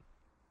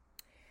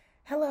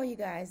Hello, you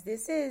guys.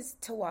 This is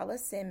Tawalla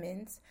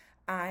Simmons.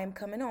 I'm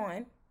coming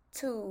on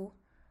to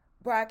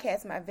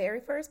broadcast my very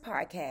first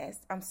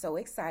podcast. I'm so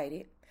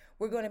excited.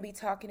 We're going to be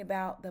talking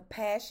about the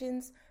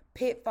passions,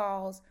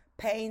 pitfalls,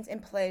 pains,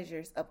 and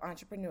pleasures of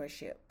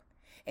entrepreneurship.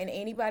 And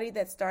anybody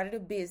that started a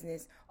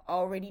business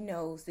already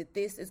knows that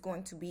this is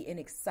going to be an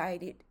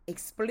excited,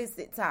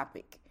 explicit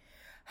topic.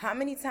 How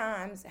many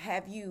times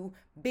have you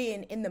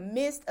been in the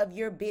midst of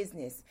your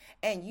business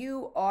and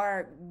you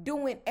are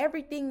doing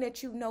everything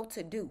that you know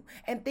to do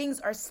and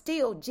things are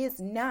still just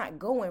not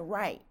going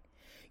right?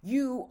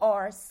 You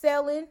are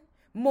selling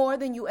more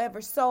than you ever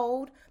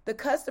sold. The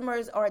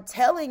customers are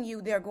telling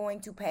you they're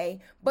going to pay,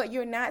 but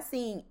you're not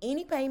seeing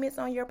any payments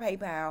on your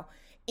PayPal,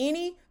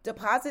 any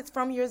deposits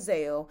from your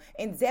Zelle,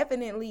 and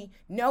definitely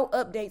no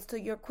updates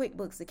to your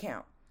QuickBooks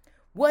account.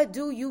 What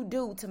do you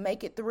do to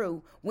make it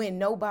through when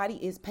nobody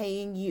is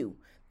paying you?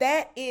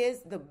 That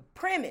is the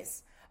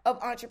premise of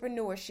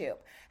entrepreneurship.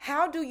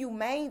 How do you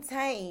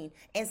maintain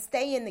and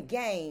stay in the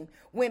game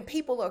when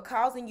people are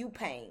causing you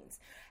pains?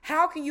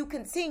 How can you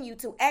continue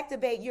to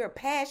activate your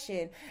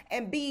passion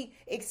and be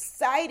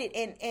excited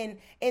and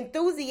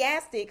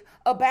enthusiastic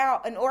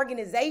about an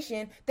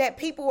organization that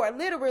people are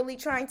literally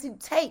trying to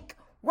take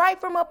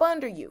right from up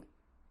under you?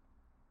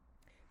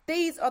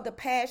 These are the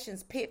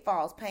passions,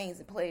 pitfalls, pains,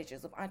 and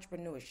pleasures of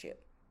entrepreneurship.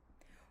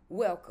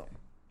 Welcome.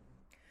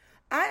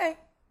 I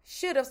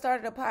should have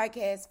started a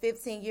podcast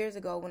 15 years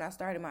ago when I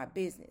started my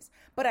business,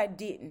 but I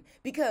didn't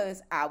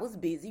because I was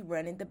busy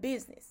running the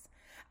business.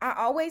 I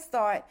always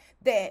thought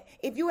that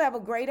if you have a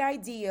great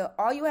idea,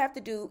 all you have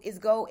to do is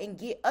go and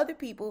get other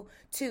people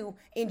to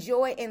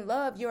enjoy and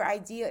love your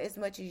idea as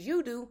much as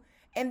you do,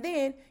 and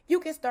then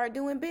you can start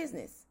doing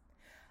business.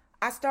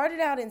 I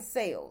started out in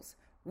sales,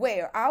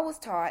 where I was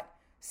taught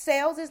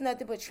sales is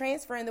nothing but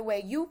transferring the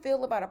way you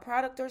feel about a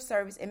product or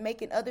service and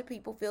making other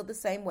people feel the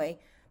same way,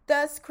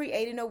 thus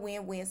creating a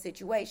win-win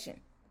situation.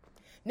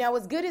 Now,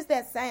 as good as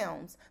that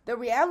sounds, the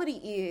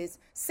reality is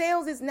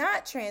sales is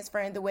not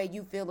transferring the way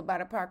you feel about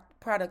a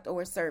product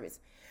or a service.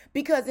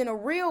 Because in a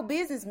real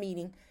business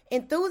meeting,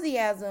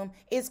 enthusiasm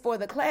is for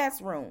the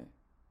classroom.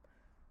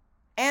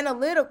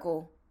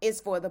 Analytical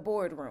is for the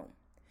boardroom.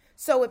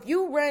 So if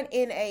you run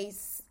in a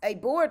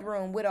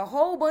boardroom with a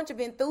whole bunch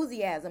of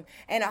enthusiasm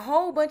and a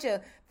whole bunch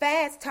of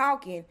fast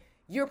talking,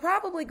 you're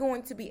probably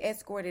going to be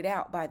escorted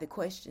out by the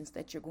questions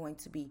that you're going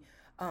to be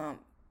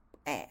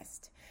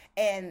asked.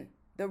 And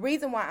the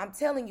reason why I'm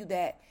telling you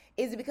that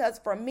is because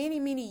for many,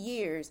 many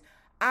years,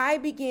 I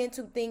began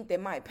to think that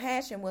my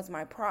passion was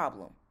my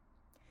problem.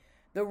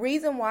 The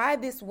reason why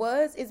this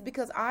was is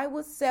because I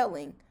was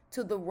selling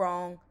to the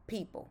wrong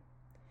people.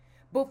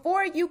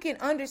 Before you can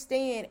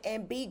understand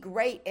and be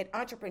great at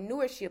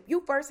entrepreneurship,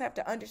 you first have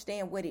to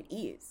understand what it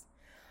is.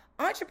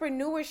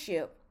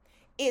 Entrepreneurship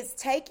is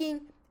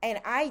taking an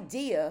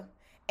idea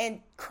and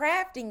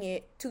crafting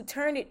it to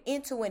turn it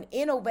into an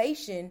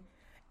innovation,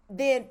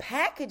 then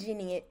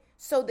packaging it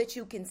so that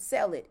you can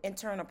sell it and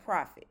turn a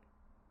profit.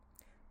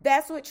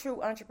 That's what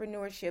true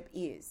entrepreneurship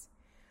is.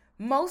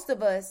 Most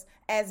of us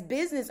as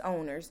business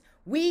owners,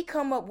 we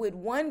come up with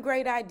one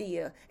great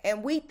idea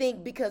and we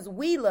think because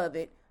we love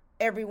it,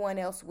 everyone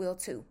else will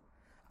too.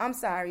 I'm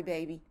sorry,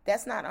 baby.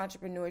 That's not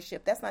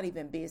entrepreneurship. That's not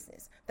even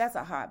business. That's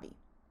a hobby.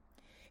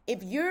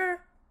 If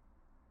your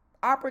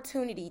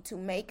opportunity to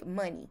make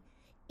money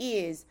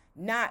is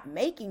not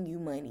making you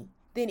money,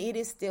 then it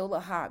is still a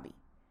hobby.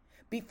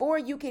 Before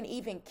you can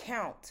even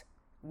count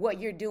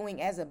what you're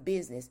doing as a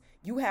business,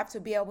 you have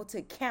to be able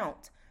to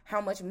count how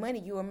much money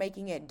you are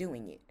making at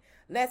doing it.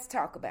 Let's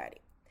talk about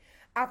it.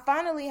 I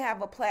finally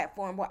have a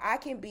platform where I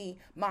can be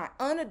my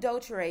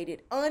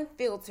unadulterated,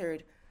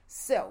 unfiltered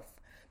self.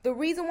 The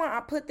reason why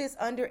I put this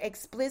under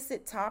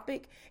explicit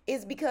topic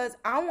is because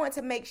I want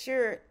to make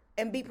sure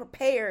and be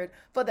prepared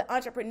for the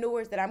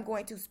entrepreneurs that I'm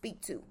going to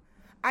speak to.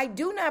 I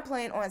do not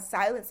plan on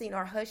silencing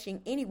or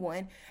hushing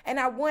anyone,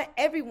 and I want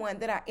everyone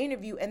that I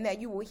interview and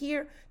that you will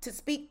hear to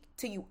speak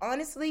to you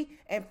honestly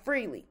and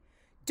freely.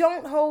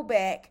 Don't hold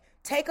back,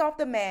 take off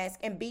the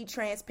mask, and be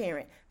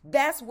transparent.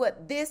 That's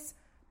what this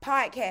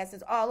podcast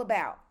is all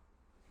about.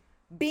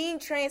 Being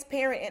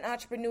transparent in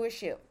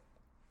entrepreneurship.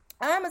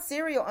 I'm a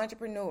serial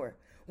entrepreneur,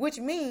 which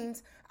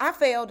means I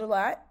failed a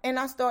lot and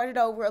I started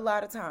over a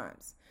lot of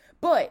times.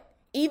 But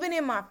even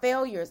in my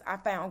failures, I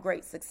found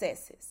great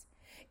successes.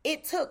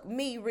 It took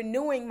me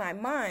renewing my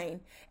mind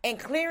and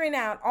clearing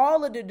out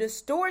all of the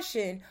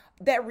distortion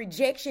that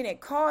rejection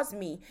had caused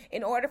me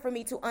in order for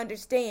me to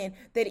understand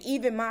that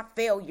even my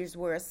failures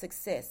were a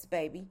success,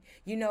 baby.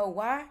 You know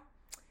why?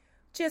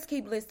 Just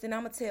keep listening.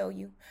 I'm going to tell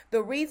you.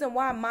 The reason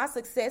why my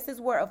successes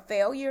were a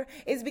failure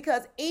is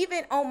because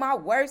even on my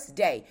worst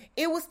day,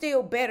 it was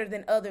still better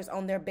than others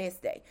on their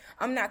best day.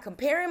 I'm not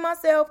comparing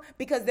myself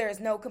because there is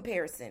no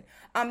comparison.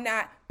 I'm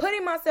not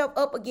putting myself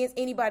up against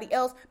anybody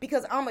else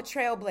because I'm a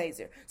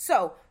trailblazer.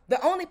 So the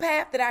only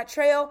path that I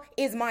trail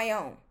is my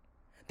own.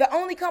 The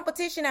only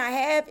competition I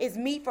have is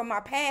me from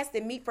my past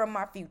and me from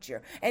my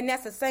future. And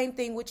that's the same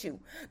thing with you.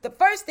 The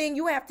first thing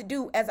you have to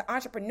do as an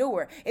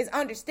entrepreneur is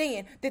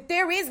understand that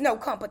there is no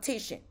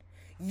competition.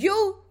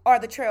 You are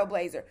the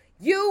trailblazer.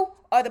 You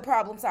are the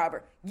problem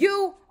solver.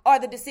 You are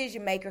the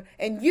decision maker,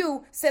 and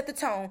you set the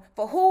tone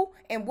for who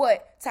and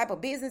what type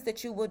of business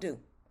that you will do.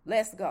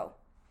 Let's go.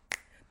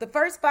 The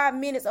first 5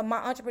 minutes of my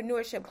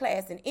entrepreneurship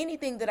class and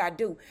anything that I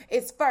do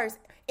is first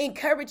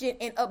encouraging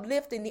and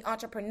uplifting the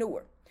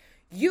entrepreneur.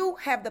 You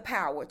have the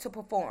power to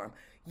perform.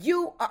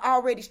 You are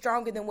already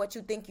stronger than what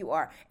you think you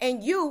are.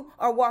 And you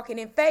are walking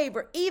in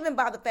favor even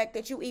by the fact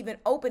that you even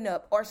open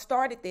up or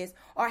started this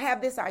or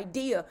have this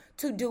idea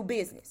to do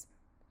business.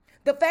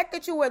 The fact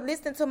that you are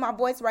listening to my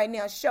voice right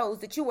now shows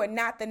that you are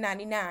not the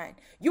 99.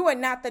 You are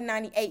not the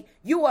 98.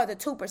 You are the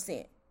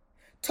 2%.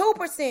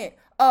 2%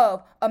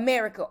 of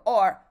America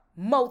are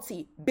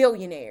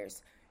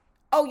multi-billionaires.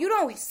 Oh, you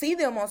don't see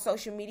them on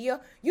social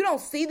media. You don't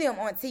see them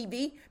on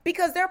TV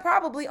because they're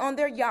probably on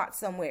their yacht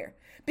somewhere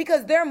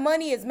because their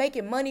money is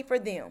making money for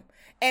them.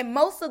 And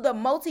most of the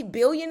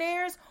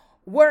multi-billionaires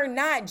were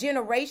not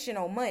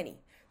generational money.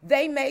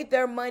 They made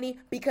their money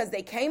because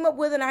they came up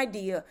with an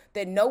idea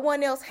that no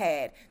one else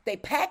had. They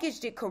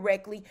packaged it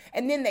correctly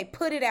and then they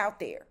put it out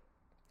there.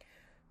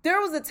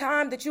 There was a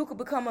time that you could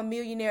become a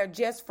millionaire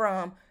just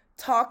from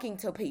talking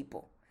to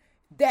people.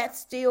 That's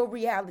still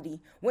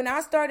reality. When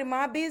I started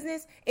my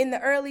business in the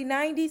early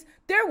 90s,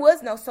 there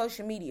was no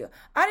social media.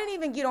 I didn't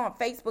even get on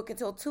Facebook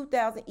until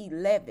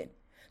 2011.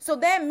 So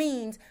that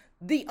means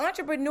the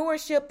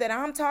entrepreneurship that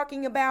I'm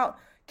talking about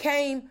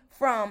came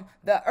from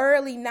the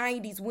early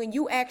 90s when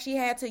you actually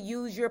had to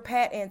use your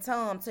Pat and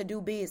Tom to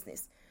do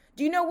business.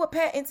 Do you know what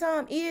Pat and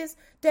Tom is?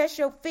 That's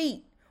your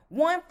feet.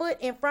 One foot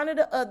in front of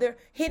the other,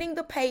 hitting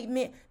the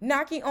pavement,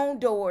 knocking on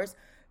doors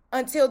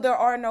until there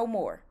are no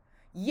more.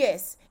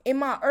 Yes, in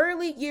my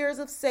early years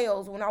of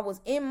sales, when I was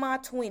in my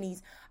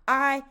 20s,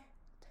 I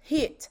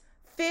hit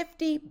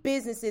 50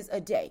 businesses a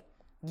day.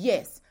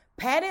 Yes,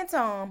 Pat and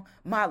Tom,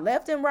 my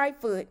left and right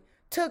foot,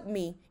 took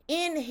me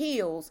in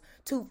heels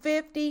to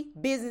 50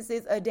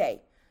 businesses a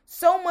day.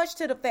 So much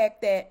to the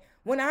fact that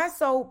when I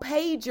sold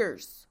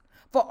pagers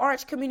for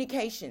Arch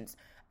Communications,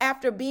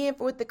 after being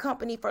with the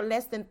company for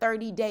less than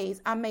 30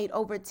 days, I made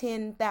over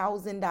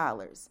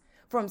 $10,000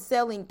 from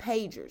selling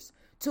pagers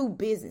to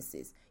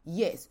businesses.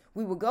 Yes,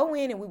 we would go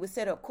in and we would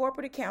set up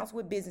corporate accounts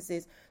with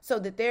businesses so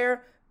that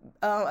their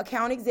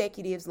account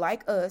executives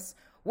like us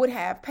would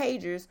have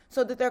pagers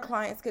so that their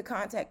clients could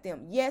contact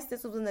them. Yes,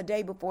 this was in the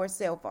day before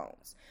cell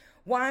phones.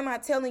 Why am I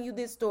telling you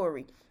this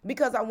story?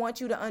 Because I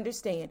want you to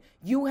understand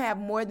you have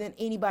more than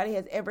anybody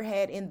has ever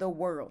had in the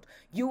world.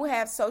 You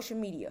have social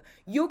media.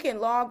 You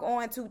can log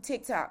on to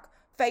TikTok,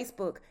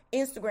 Facebook,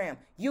 Instagram,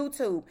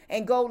 YouTube,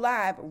 and go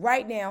live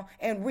right now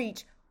and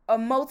reach a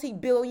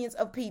multi-billions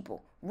of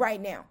people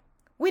right now.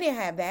 We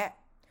didn't have that.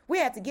 We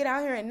had to get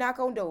out here and knock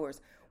on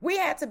doors. We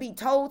had to be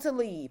told to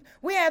leave.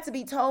 We had to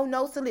be told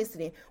no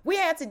soliciting. We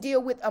had to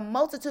deal with a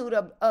multitude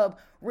of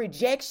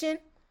rejection,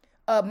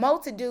 a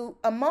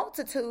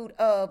multitude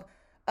of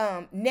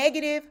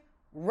negative,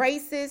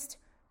 racist,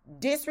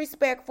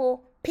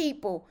 disrespectful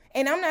people.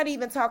 And I'm not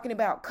even talking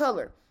about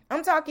color.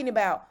 I'm talking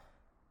about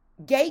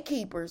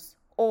gatekeepers,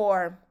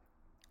 or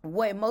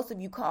what most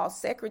of you call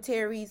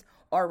secretaries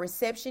or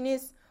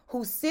receptionists,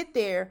 who sit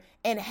there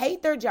and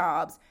hate their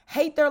jobs,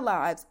 hate their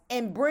lives,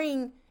 and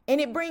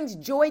it brings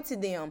joy to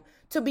them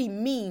to be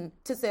mean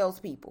to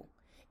salespeople.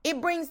 It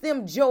brings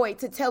them joy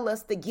to tell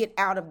us to get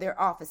out of their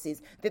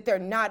offices, that they're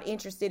not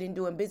interested in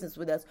doing business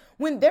with us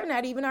when they're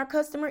not even our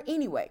customer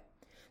anyway.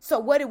 So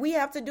what did we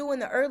have to do in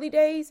the early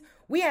days?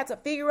 We had to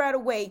figure out a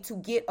way to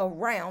get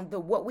around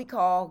what we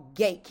call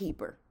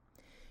gatekeeper.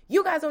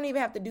 You guys don't even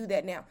have to do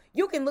that now.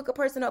 You can look a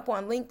person up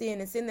on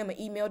LinkedIn and send them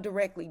an email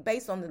directly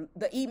based on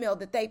the email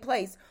that they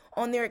place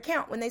on their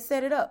account when they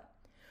set it up.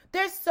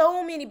 There's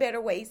so many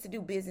better ways to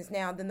do business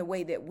now than the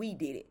way that we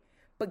did it.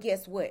 But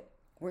guess what?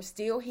 We're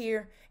still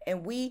here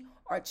and we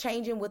are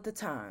changing with the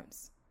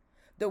times.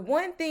 The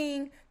one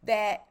thing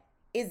that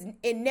is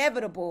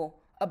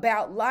inevitable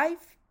about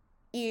life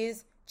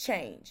is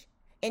change.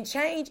 And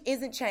change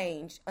isn't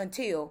changed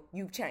until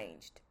you've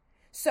changed.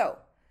 So,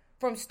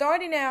 from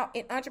starting out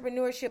in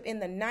entrepreneurship in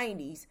the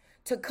 90s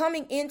to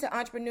coming into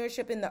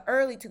entrepreneurship in the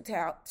early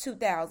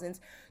 2000s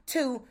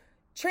to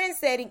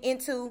trendsetting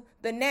into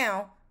the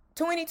now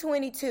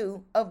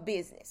 2022 of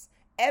business,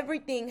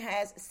 everything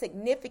has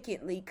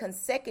significantly,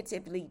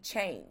 consecutively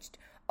changed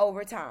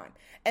over time.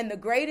 And the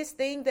greatest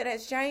thing that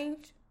has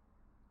changed,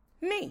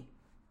 me.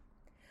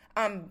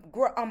 I'm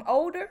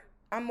older,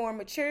 I'm more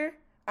mature,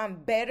 I'm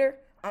better,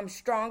 I'm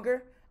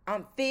stronger,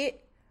 I'm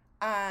fit,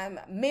 I'm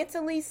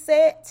mentally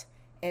set.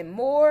 And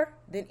more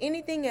than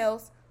anything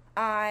else,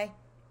 I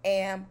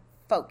am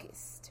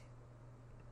focused.